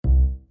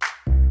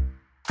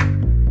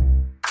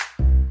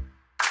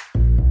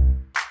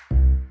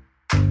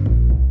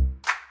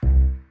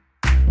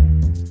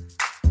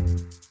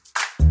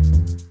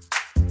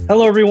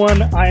Hello,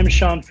 everyone. I am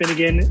Sean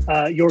Finnegan,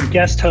 your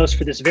guest host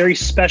for this very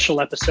special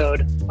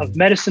episode of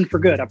Medicine for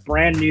Good, a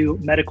brand new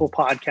medical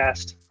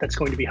podcast that's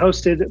going to be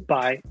hosted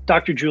by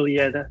Dr.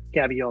 Julieta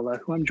Gabiola,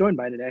 who I'm joined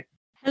by today.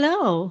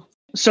 Hello.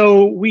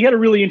 So we had a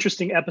really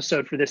interesting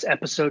episode for this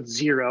episode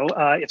 0.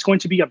 It's going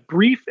to be a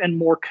brief and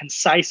more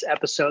concise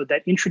episode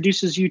that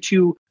introduces you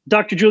to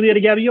Dr.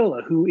 Julieta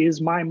Gabiola, who is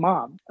my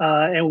mom.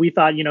 And we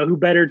thought, who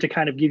better to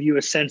kind of give you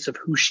a sense of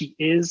who she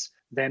is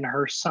than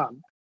her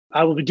son.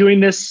 I will be doing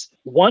this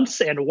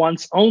once and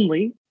once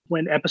only.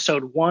 When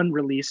episode 1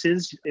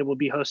 releases, it will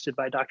be hosted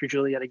by Dr.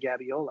 Julieta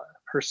Gabiola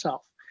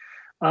herself.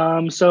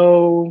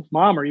 So,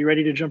 Mom, are you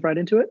ready to jump right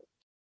into it?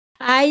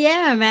 I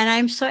am, and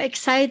I'm so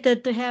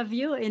excited to have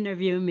you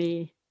interview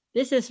me.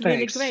 This is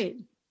really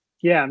great.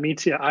 Yeah, me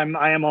too.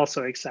 I am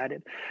also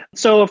excited.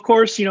 So, of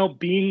course,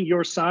 being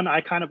your son,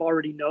 I kind of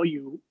already know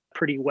you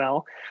pretty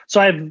well.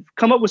 So I've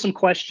come up with some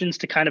questions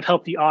to kind of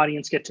help the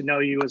audience get to know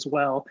you as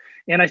well.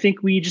 And I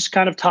think we just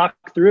kind of talk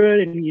through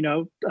it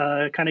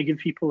and, kind of give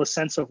people a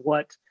sense of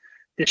what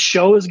this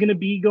show is going to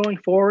be going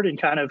forward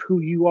and kind of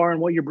who you are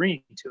and what you're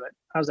bringing to it.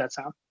 How's that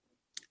sound?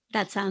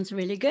 That sounds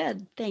really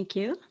good. Thank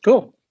you.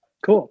 Cool.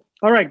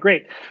 All right,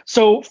 great.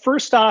 So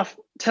first off,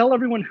 tell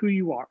everyone who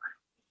you are.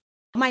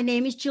 My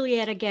name is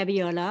Julieta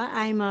Gabiola.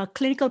 I'm a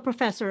clinical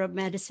professor of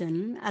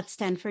medicine at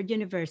Stanford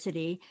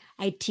University.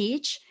 I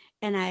teach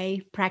and I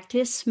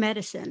practice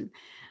medicine.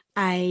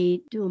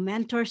 I do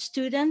mentor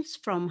students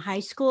from high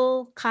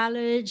school,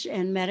 college,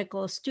 and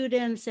medical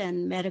students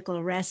and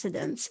medical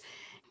residents.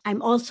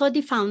 I'm also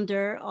the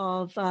founder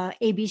of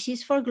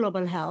ABCs for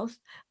Global Health,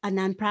 a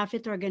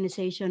nonprofit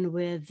organization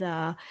with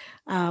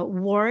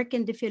work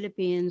in the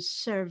Philippines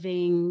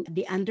serving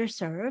the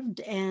underserved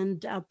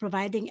and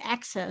providing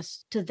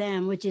access to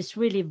them, which is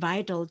really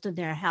vital to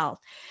their health.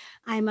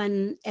 I'm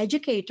an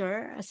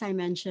educator, as I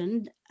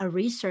mentioned, a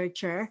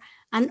researcher,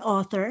 an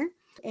author,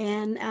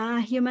 and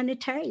a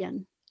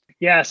humanitarian.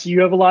 Yes,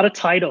 you have a lot of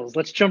titles.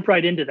 Let's jump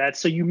right into that.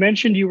 So you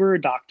mentioned you were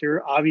a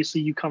doctor.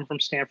 Obviously, you come from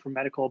Stanford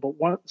Medical,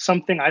 but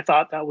something I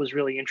thought that was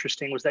really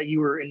interesting was that you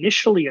were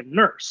initially a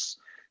nurse.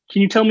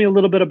 Can you tell me a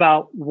little bit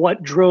about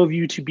what drove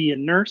you to be a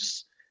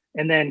nurse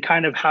and then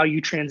kind of how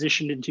you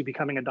transitioned into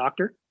becoming a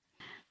doctor?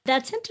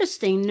 That's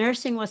interesting.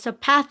 Nursing was a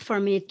path for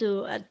me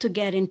to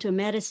get into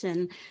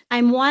medicine.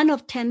 I'm one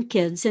of 10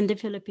 kids in the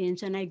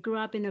Philippines, and I grew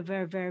up in a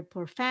very, very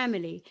poor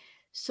family.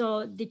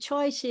 So the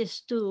choice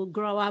is to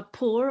grow up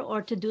poor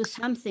or to do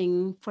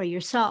something for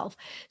yourself.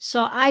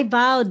 So I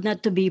vowed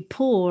not to be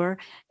poor.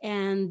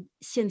 And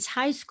since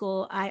high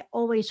school, I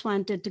always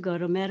wanted to go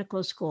to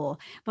medical school,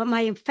 but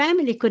my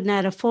family could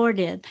not afford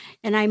it.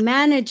 And I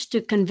managed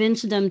to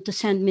convince them to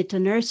send me to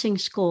nursing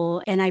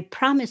school. And I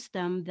promised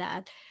them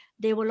that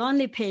they will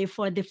only pay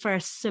for the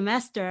first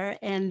semester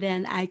and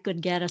then I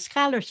could get a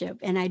scholarship.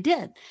 And I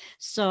did.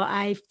 So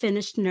I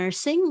finished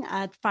nursing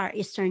at Far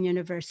Eastern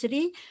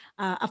University,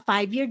 a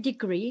 5-year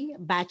degree,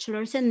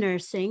 bachelor's in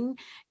nursing.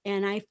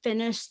 And I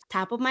finished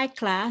top of my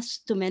class.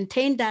 To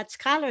maintain that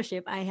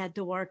scholarship, I had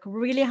to work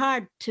really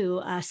hard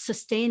to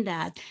sustain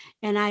that.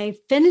 And I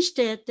finished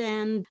it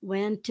and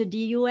went to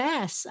the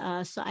US.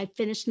 So I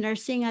finished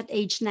nursing at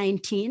age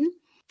 19.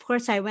 Of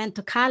course, I went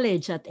to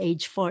college at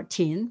age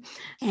 14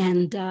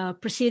 and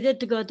proceeded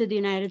to go to the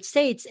United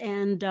States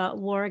and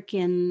work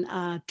in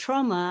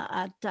trauma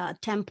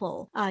at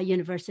Temple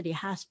University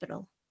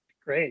Hospital.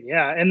 Great.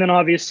 Yeah. And then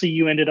obviously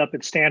you ended up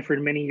at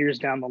Stanford many years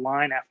down the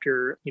line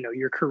after,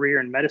 your career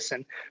in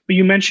medicine. But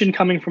you mentioned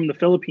coming from the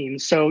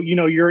Philippines. So,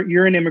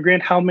 you're an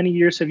immigrant. How many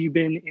years have you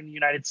been in the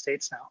United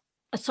States now?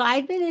 So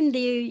I've been in the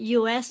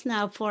U.S.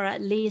 now for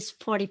at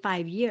least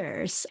 45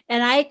 years.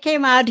 And I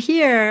came out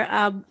here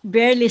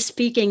barely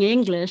speaking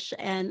English,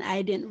 and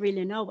I didn't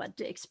really know what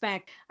to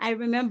expect. I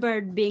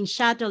remembered being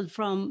shuttled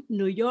from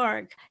New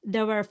York.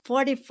 There were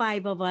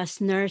 45 of us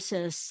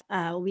nurses.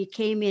 We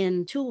came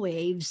in 2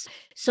 waves.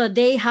 So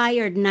they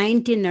hired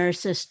 90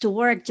 nurses to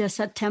work just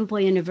at Temple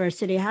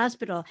University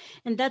Hospital.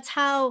 And that's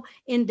how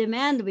in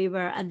demand we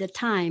were at the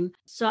time.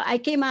 So I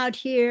came out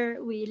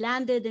here, we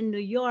landed in New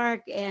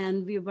York,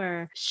 and we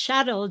were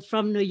shuttled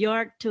from New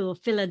York to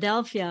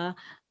Philadelphia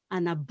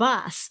on a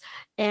bus.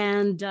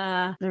 And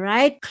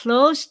right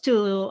close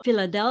to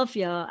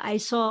Philadelphia, I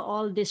saw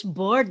all these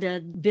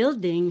boarded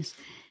buildings.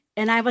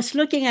 And I was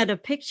looking at a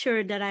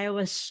picture that I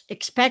was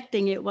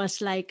expecting. It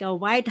was like a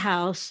White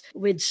House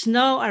with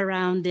snow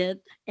around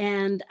it.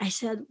 And I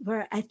said,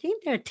 well, I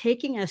think they're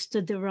taking us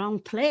to the wrong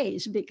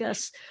place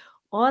because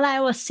all I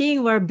was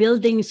seeing were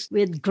buildings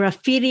with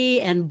graffiti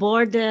and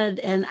boarded.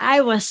 And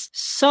I was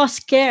so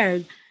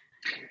scared.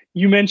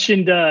 You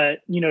mentioned,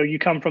 you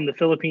come from the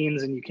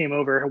Philippines and you came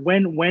over.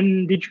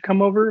 When did you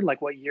come over?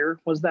 Like what year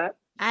was that?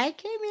 I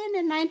came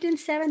in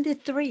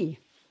 1973.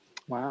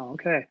 Wow.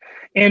 Okay.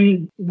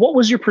 And what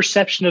was your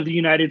perception of the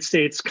United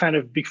States kind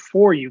of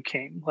before you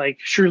came? Like,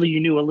 surely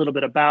you knew a little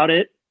bit about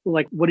it.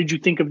 Like, what did you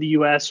think of the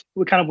U.S.?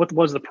 What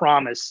was the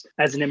promise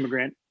as an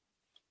immigrant?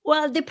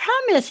 Well, the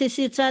promise is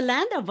it's a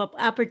land of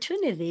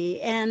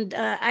opportunity. And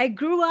I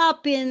grew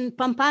up in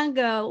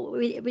Pampanga,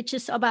 which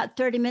is about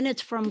 30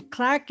 minutes from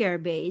Clark Air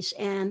Base.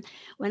 And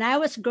when I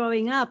was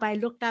growing up, I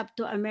looked up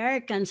to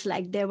Americans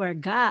like they were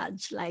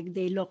gods, like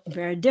they look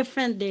very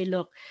different.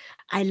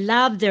 I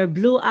love their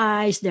blue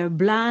eyes, their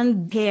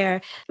blonde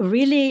hair,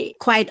 really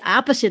quite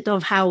opposite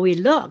of how we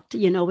looked.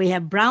 We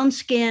have brown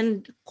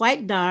skin,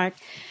 quite dark.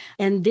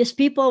 And these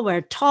people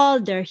were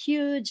tall, they're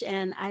huge.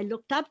 And I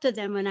looked up to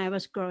them when I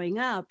was growing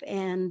up.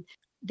 And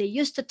they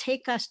used to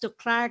take us to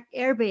Clark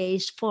Air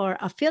Base for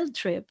a field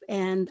trip.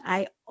 And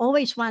I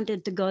always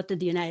wanted to go to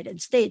the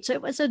United States. So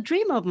it was a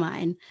dream of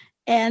mine.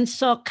 And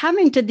so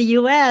coming to the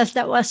US,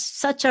 that was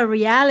such a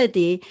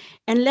reality,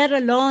 and let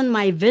alone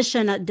my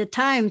vision at the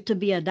time to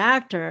be a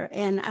doctor.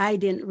 And I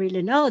didn't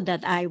really know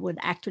that I would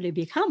actually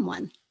become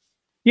one.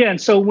 Yeah.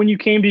 And so when you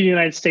came to the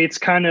United States,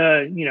 kind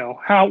of,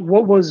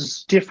 what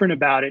was different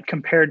about it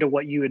compared to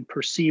what you had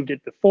perceived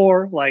it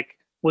before? Like,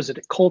 was it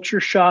a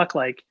culture shock?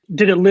 Like,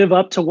 did it live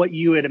up to what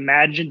you had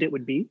imagined it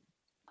would be?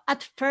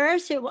 At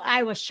first,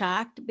 I was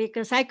shocked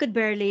because I could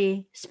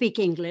barely speak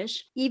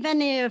English,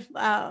 even if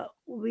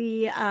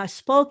we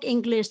spoke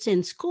English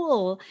in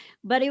school,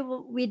 but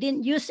we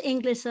didn't use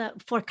English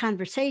for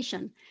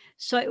conversation.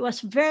 So it was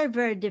very,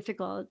 very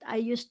difficult. I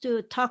used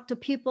to talk to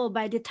people.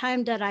 By the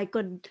time that I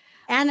could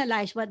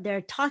analyze what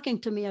they're talking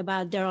to me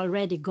about, they're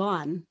already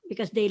gone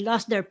because they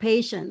lost their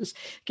patience.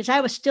 Because I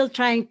was still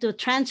trying to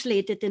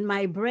translate it in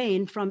my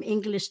brain from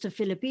English to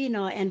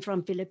Filipino, and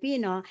from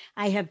Filipino,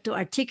 I have to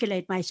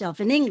articulate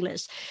myself in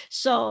English.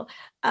 So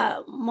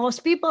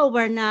most people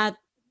were not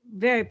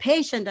very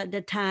patient at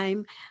the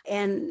time,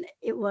 and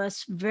it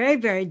was very,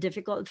 very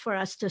difficult for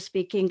us to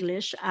speak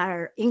English.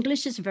 Our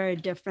English is very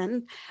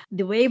different.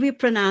 The way we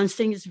pronounce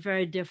things is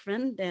very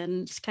different,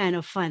 and it's kind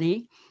of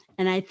funny.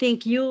 And I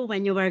think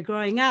when you were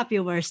growing up,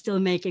 you were still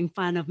making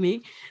fun of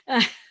me.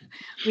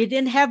 We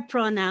didn't have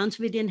pronouns.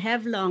 We didn't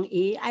have long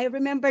E. I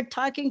remember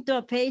talking to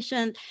a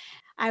patient.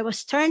 I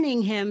was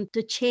turning him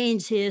to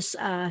change his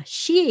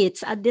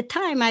sheets. At the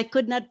time, I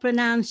could not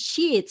pronounce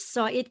sheets.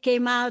 So it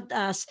came out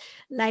as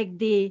like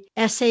the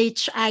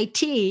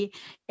SHIT.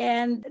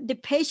 And the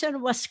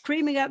patient was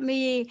screaming at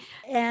me,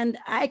 and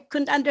I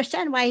couldn't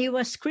understand why he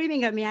was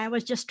screaming at me. I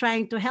was just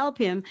trying to help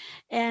him.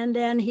 And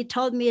then he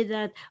told me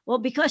that, well,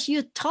 because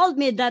you told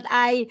me that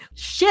I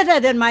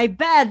shitted in my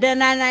bed.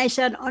 And then I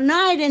said, oh, no,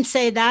 I didn't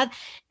say that.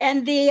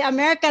 And the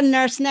American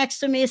nurse next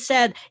to me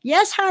said,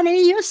 yes,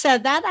 honey, you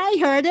said that. I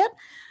heard it.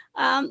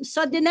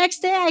 So the next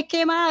day I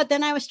came out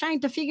and I was trying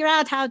to figure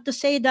out how to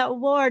say that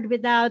word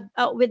without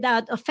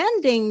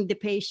offending the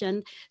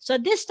patient. So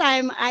this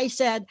time I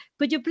said,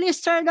 could you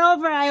please turn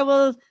over? I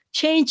will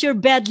change your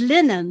bed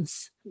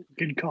linens.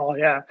 Good call.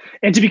 Yeah.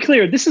 And to be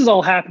clear, this is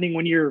all happening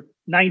when you're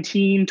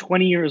 19,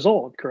 20 years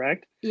old,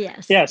 correct?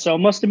 Yes. Yeah. So it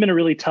must have been a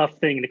really tough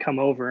thing to come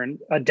over and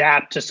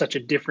adapt to such a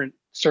different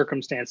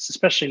circumstance,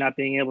 especially not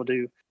being able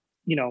to,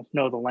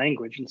 know the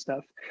language and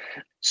stuff.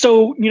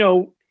 So,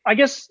 I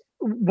guess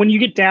when you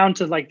get down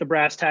to like the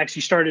brass tacks,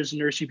 you started as a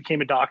nurse, you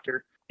became a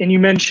doctor, and you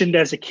mentioned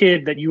as a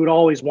kid that you had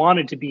always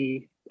wanted to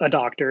be a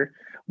doctor.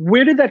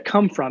 Where did that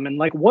come from? And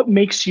like, what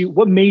made you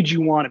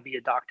want to be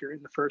a doctor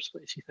in the first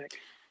place, you think?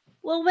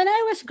 Well, when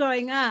I was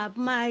growing up,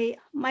 my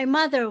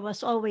mother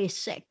was always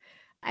sick.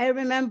 I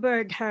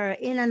remembered her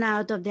in and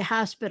out of the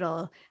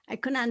hospital. I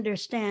couldn't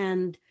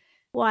understand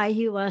why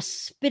he was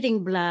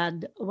spitting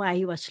blood, why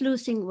he was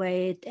losing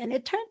weight. And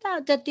it turned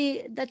out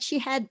that she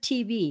had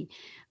TB.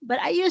 But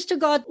I used to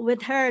go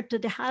with her to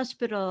the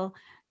hospital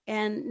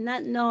and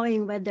not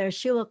knowing whether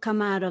she will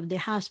come out of the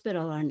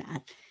hospital or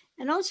not.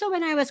 And also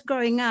when I was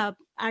growing up,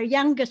 our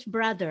youngest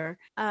brother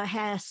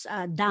has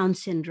Down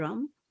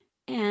syndrome.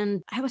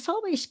 And I was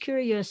always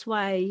curious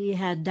why he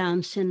had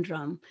Down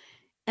syndrome.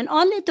 And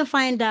only to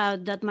find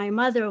out that my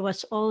mother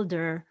was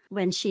older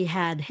when she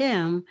had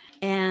him.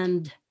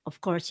 And of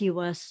course, he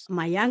was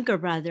my younger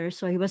brother.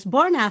 So he was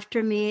born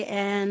after me.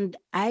 And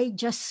I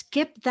just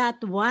skipped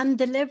that one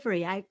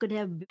delivery. I could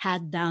have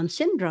had Down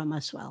syndrome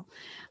as well.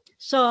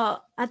 So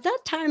at that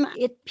time,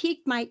 it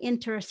piqued my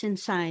interest in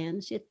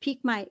science. It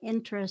piqued my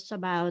interest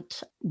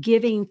about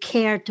giving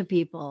care to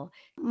people.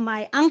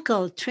 My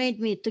uncle trained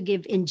me to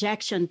give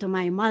injection to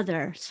my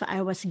mother. So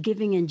I was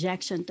giving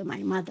injection to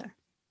my mother.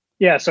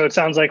 Yeah. So it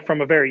sounds like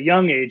from a very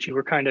young age, you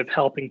were kind of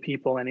helping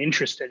people and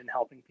interested in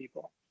helping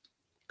people.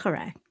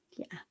 Correct.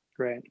 Yeah.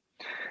 Great.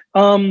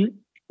 Well,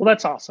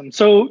 that's awesome.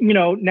 So,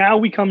 now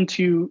we come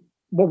to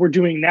what we're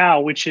doing now,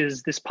 which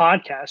is this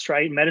podcast,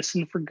 right?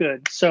 Medicine for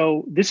Good.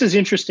 So this is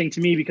interesting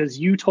to me because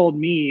you told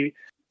me a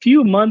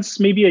few months,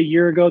 maybe a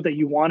year ago, that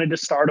you wanted to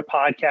start a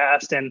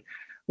podcast. And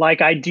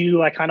like I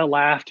do, I kind of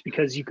laughed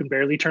because you can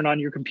barely turn on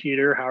your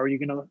computer. How are you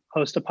going to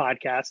host a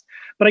podcast?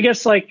 But I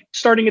guess like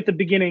starting at the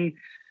beginning,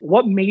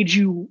 what made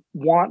you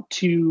want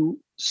to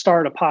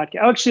start a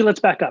podcast? Actually,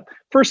 let's back up.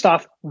 First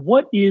off,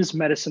 what is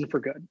Medicine for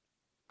Good?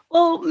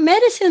 Well,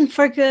 Medicine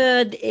for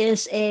Good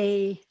is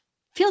a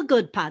feel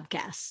good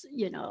podcasts.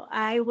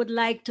 I would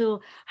like to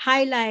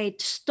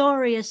highlight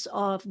stories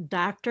of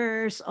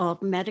doctors,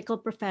 of medical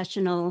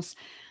professionals,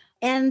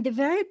 and the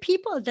very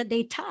people that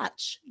they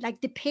touch, like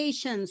the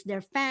patients,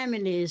 their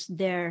families,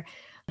 their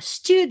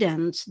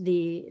students,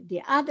 the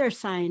other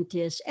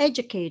scientists,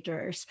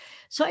 educators.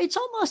 So it's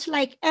almost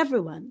like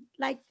everyone,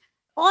 like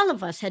all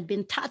of us had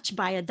been touched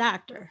by a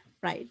doctor,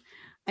 right?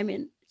 I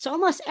mean, it's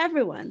almost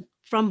everyone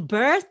from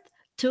birth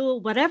to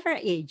whatever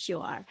age you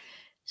are.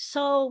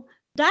 So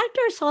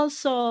doctors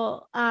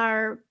also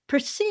are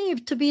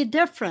perceived to be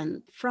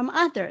different from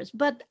others,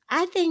 but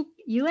I think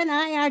you and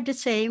I are the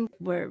same.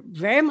 We're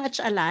very much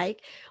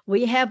alike.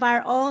 We have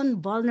our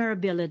own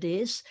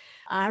vulnerabilities,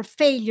 our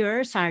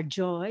failures, our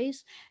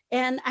joys.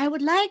 And I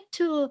would like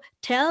to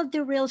tell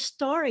the real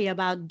story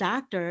about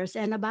doctors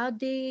and about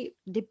the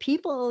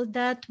people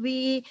that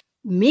we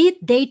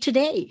meet day to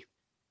day.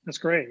 That's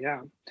great.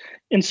 Yeah.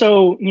 And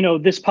so,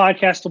 this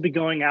podcast will be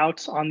going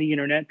out on the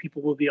internet.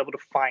 People will be able to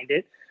find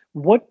it.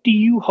 What do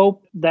you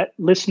hope that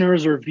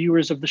listeners or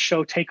viewers of the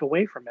show take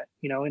away from it,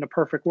 in a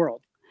perfect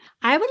world?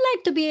 I would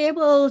like to be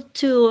able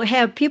to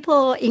have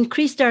people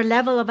increase their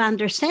level of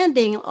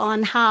understanding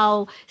on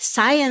how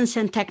science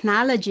and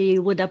technology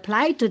would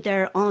apply to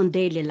their own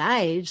daily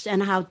lives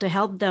and how to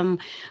help them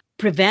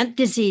prevent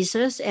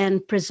diseases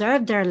and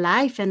preserve their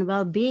life and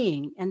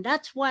well-being. And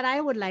that's what I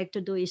would like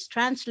to do, is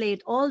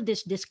translate all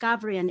this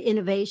discovery and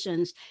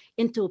innovations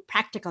into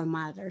practical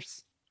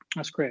matters.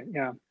 That's great.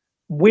 Yeah.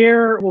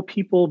 Where will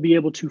people be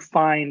able to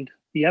find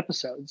the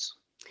episodes?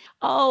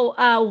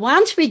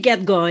 Once we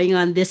get going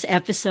on these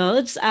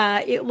episodes,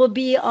 it will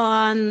be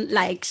on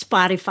like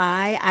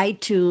Spotify,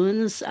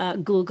 iTunes,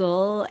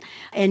 Google,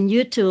 and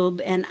YouTube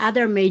and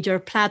other major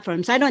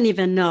platforms. I don't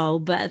even know,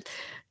 but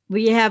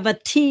we have a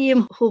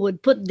team who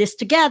would put this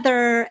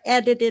together,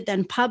 edit it,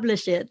 and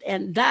publish it.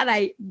 And that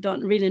I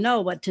don't really know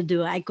what to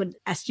do. I could,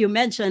 as you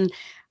mentioned,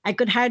 I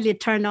could hardly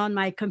turn on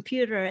my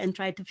computer and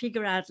try to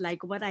figure out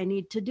like what I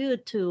need to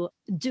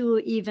do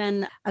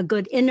even a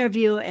good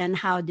interview and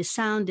how the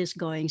sound is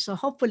going. So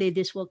hopefully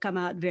this will come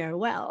out very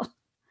well.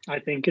 I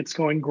think it's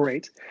going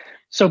great.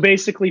 So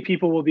basically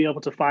people will be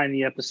able to find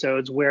the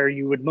episodes where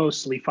you would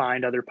mostly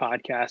find other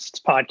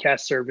podcasts,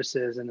 podcast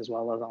services, and as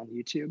well as on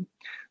YouTube.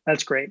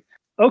 That's great.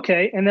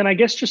 Okay. And then I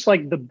guess just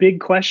like the big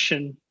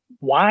question,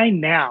 why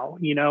now?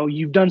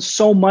 You've done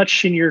so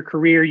much in your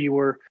career. You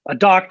were a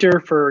doctor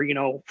for,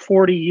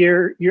 40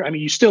 years.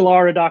 You still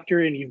are a doctor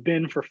and you've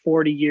been for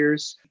 40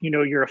 years.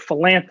 You're a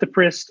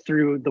philanthropist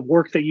through the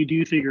work that you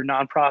do through your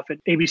nonprofit,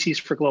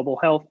 ABCs for Global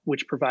Health,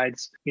 which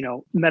provides,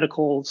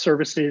 medical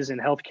services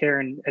and healthcare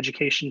and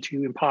education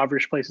to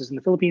impoverished places in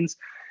the Philippines.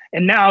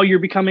 And now you're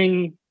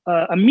becoming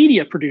a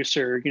media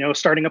producer,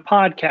 starting a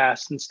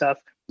podcast and stuff.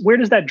 Where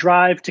does that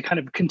drive to kind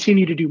of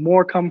continue to do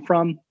more come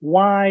from?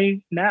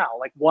 Why now?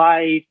 Like,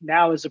 why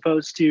now as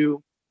opposed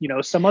to,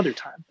 some other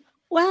time?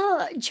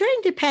 Well, during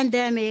the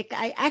pandemic,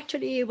 I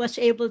actually was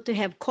able to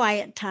have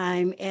quiet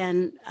time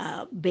and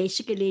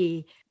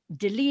basically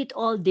delete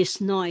all this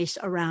noise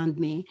around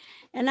me.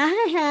 And I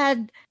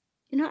had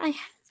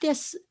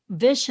this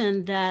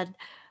vision that,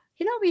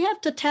 we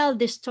have to tell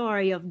the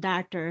story of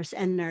doctors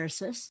and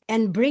nurses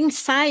and bring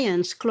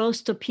science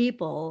close to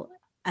people,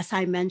 as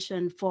I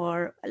mentioned,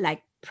 for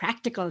like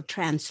practical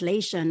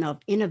translation of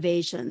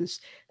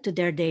innovations to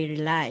their daily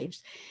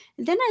lives.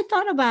 And then I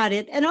thought about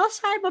it. And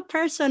also, I'm a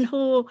person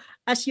who,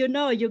 as you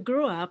know, you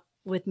grew up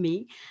with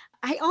me.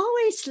 I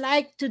always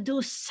like to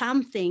do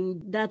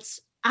something that's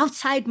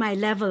outside my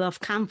level of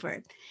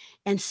comfort.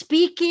 And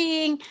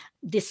speaking,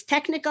 this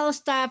technical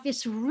stuff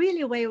is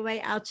really way,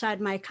 way outside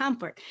my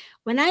comfort.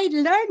 When I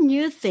learn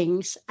new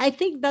things, I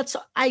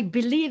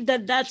believe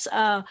that that's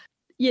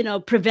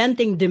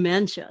preventing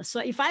dementia. So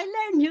if I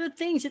learn new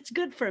things, it's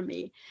good for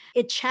me.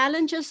 It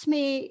challenges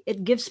me.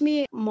 It gives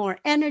me more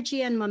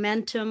energy and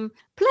momentum.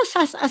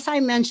 Plus, as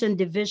I mentioned,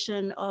 the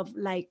vision of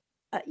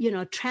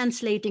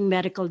translating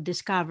medical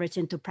discoveries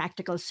into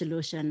practical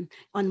solution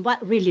on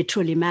what really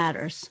truly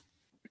matters.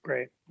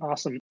 Great.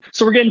 Awesome.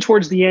 So we're getting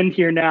towards the end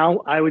here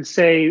now. I would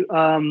say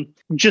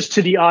just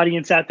to the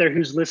audience out there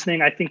who's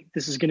listening, I think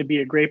this is going to be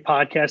a great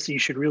podcast that you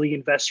should really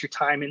invest your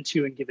time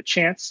into and give a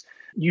chance.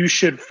 You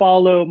should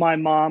follow my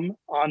mom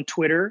on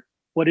Twitter.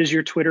 What is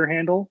your Twitter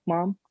handle,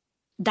 Mom?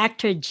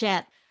 Dr.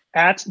 Jet.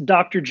 At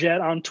Dr.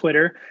 Jet on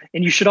Twitter.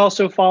 And you should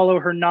also follow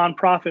her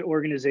nonprofit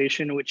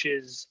organization, which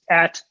is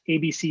at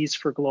ABCs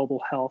for Global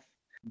Health.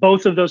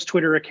 Both of those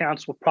Twitter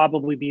accounts will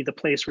probably be the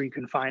place where you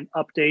can find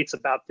updates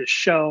about this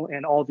show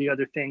and all the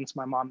other things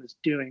my mom is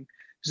doing.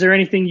 Is there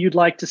anything you'd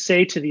like to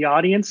say to the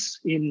audience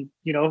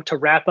to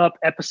wrap up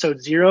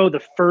episode 0,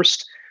 the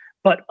first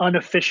but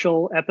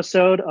unofficial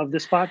episode of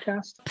this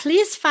podcast?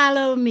 Please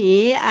follow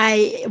me.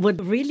 I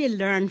would really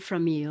learn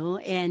from you,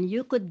 and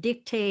you could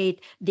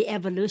dictate the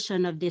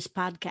evolution of this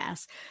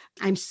podcast.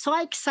 I'm so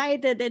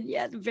excited and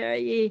yet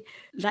very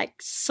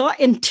so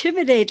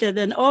intimidated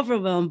and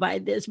overwhelmed by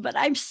this, but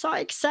I'm so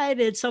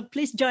excited. So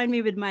please join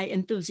me with my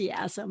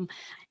enthusiasm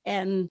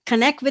and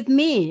connect with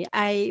me.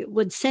 I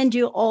would send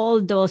you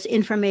all those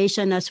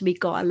information as we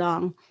go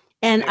along.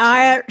 And Excellent.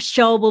 our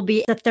show will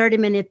be a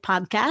 30-minute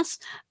podcast,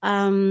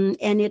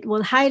 and it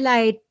will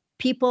highlight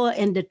people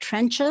in the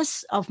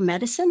trenches of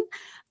medicine.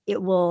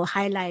 It will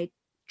highlight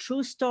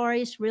true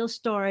stories, real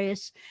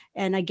stories.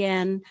 And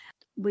again,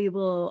 we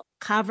will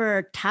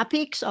cover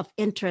topics of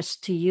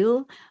interest to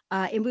you.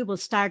 And we will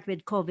start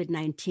with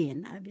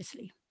COVID-19,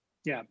 obviously.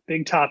 Yeah,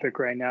 big topic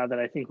right now that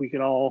I think we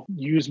could all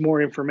use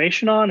more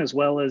information on, as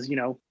well as,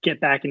 get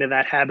back into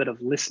that habit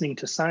of listening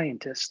to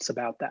scientists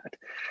about that.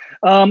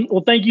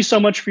 Well, thank you so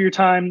much for your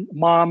time,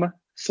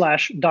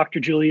 Mom/Dr.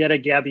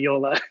 Julieta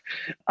Gabiola.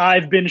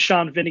 I've been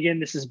Sean Finnegan.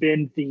 This has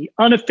been the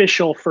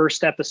unofficial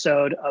first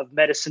episode of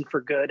Medicine for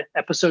Good,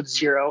 episode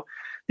 0.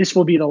 This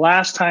will be the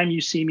last time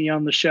you see me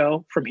on the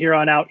show. From here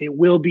on out, it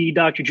will be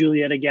Dr.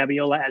 Julieta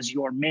Gabiola as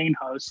your main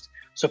host.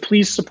 So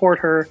please support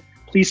her.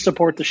 Please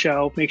support the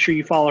show. Make sure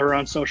you follow her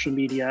on social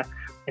media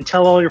and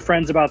tell all your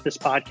friends about this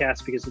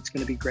podcast because it's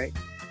going to be great.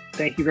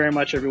 Thank you very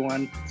much,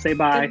 everyone. Say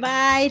bye.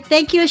 Goodbye.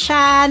 Thank you,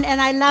 Sean.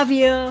 And I love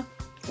you.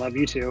 Love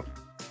you too.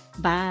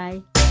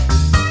 Bye.